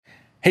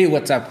Hey,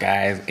 what's up,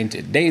 guys? In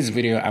today's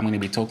video, I'm going to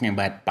be talking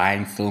about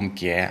buying film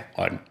gear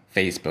on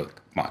Facebook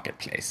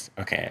Marketplace.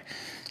 Okay,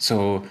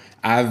 so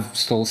I've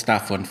sold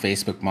stuff on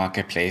Facebook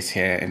Marketplace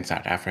here in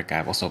South Africa.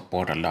 I've also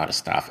bought a lot of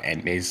stuff,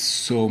 and there's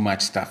so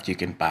much stuff you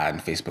can buy on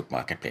Facebook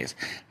Marketplace.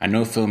 I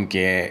know film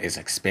gear is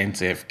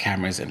expensive,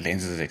 cameras and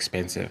lenses are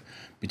expensive,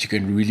 but you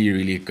can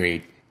really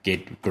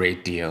get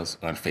great deals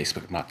on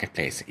Facebook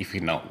Marketplace if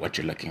you know what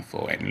you're looking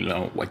for and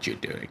know what you're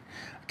doing.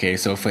 Okay,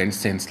 so for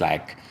instance,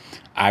 like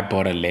I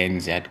bought a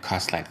lens that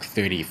cost like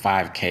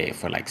 35K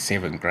for like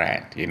 7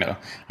 grand, you know.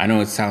 I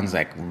know it sounds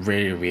like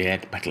very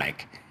weird, but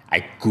like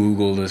I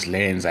Googled this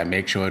lens, I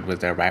make sure it was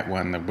the right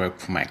one that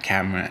worked for my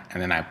camera,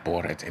 and then I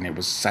bought it, and it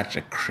was such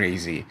a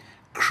crazy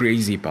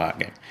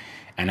bargain.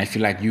 And I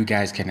feel like you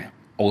guys can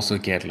also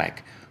get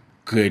like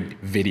good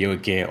video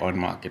gear on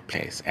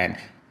Marketplace.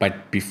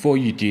 But before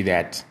you do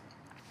that,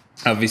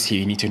 obviously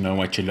you need to know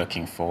what you're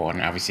looking for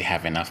and obviously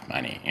have enough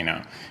money, you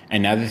know.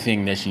 Another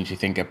thing that you need to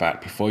think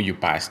about before you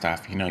buy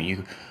stuff, you know,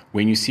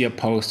 when you see a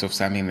post of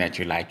something that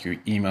you like, you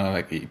email,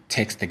 like, you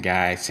text the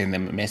guy, send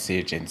them a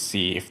message and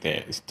see if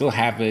they still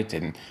have it,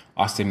 and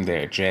ask them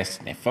their address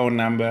and their phone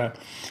number.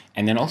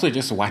 And then also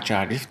just watch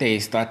out if they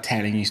start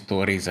telling you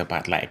stories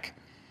about like,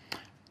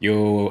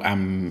 yo,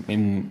 I'm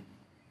in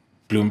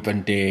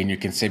Bloemfontein, you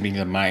can send me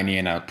the money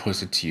and I'll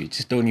post it to you.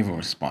 Just don't even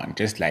respond.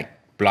 Just like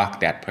block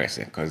that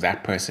person, because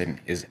that person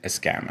is a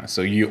scammer.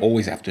 So you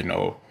always have to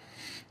know,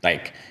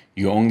 like,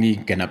 you're only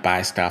gonna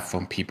buy stuff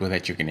from people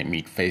that you're gonna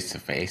meet face to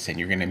face, and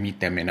you're gonna meet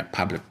them in a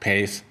public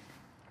place.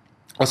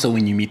 Also,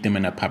 when you meet them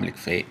in a public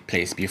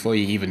place, before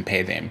you even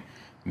pay them,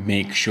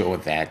 make sure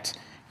that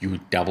you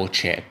double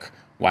check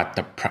what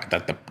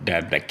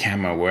the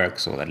camera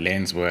works or the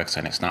lens works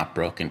and it's not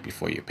broken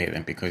before you pay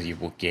them, because you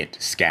will get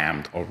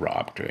scammed or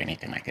robbed or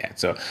anything like that.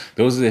 So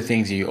those are the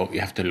things you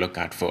have to look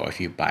out for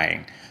if you're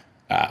buying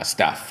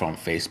stuff from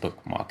Facebook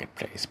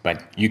Marketplace.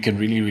 But you can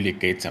really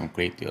get some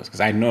great deals,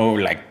 because I know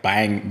like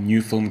buying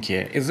new film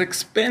gear is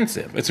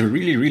expensive. It's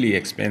really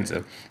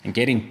expensive, and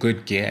getting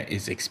good gear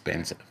is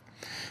expensive.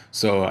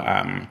 So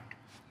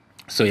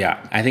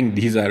yeah, I think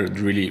these are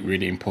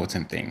really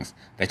important things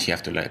that you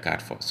have to look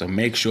out for. So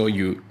make sure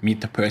you meet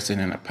the person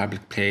in a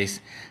public place.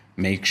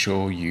 Make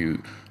sure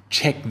you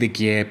check the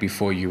gear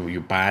before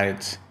you buy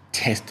it,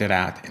 test it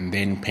out, and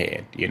then pay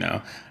it, you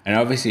know. And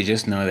obviously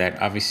just know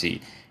that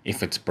obviously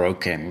if it's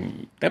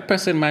broken, that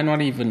person might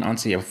not even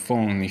answer your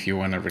phone if you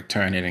want to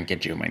return it and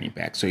get your money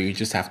back. So you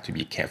just have to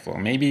be careful.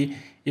 Maybe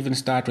even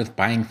start with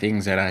buying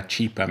things that are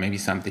cheaper, maybe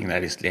something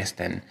that is less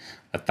than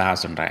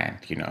 1,000 rand,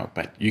 you know,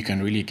 but you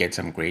can really get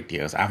some great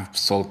deals. I've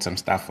sold some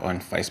stuff on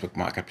Facebook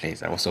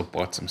Marketplace. I also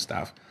bought some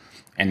stuff,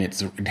 and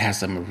it has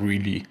some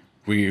really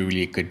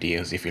good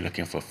deals if you're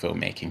looking for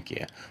filmmaking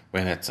gear,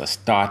 whether it's a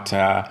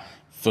starter,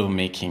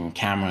 filmmaking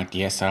camera,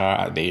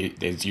 DSLR.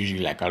 There's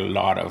usually like a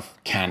lot of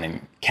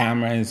Canon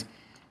cameras.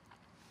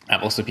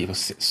 I saw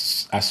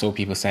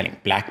people selling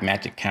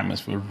Blackmagic cameras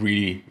for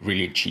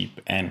really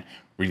cheap and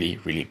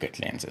really good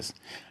lenses.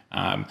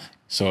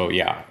 So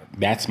yeah,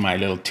 that's my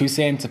little 2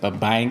 cents about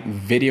buying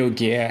video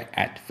gear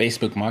at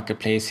Facebook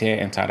Marketplace here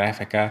in South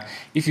Africa.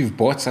 If you've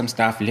bought some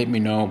stuff, let me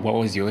know. What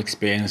was your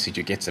experience? Did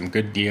you get some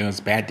good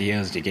deals, bad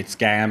deals? Did you get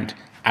scammed?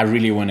 I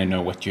really want to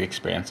know what you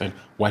experienced and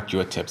what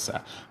your tips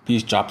are.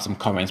 Please drop some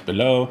comments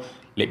below.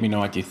 Let me know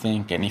what you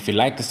think. And if you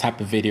like this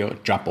type of video,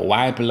 drop a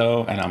Y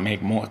below and I'll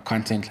make more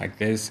content like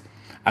this.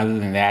 Other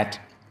than that,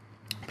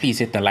 please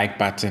hit the like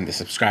button, the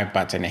subscribe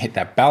button, and hit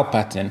that bell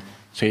button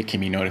so you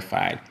can be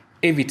notified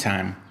every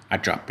time I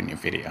drop a new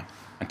video.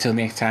 Until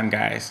next time,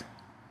 guys,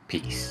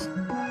 peace.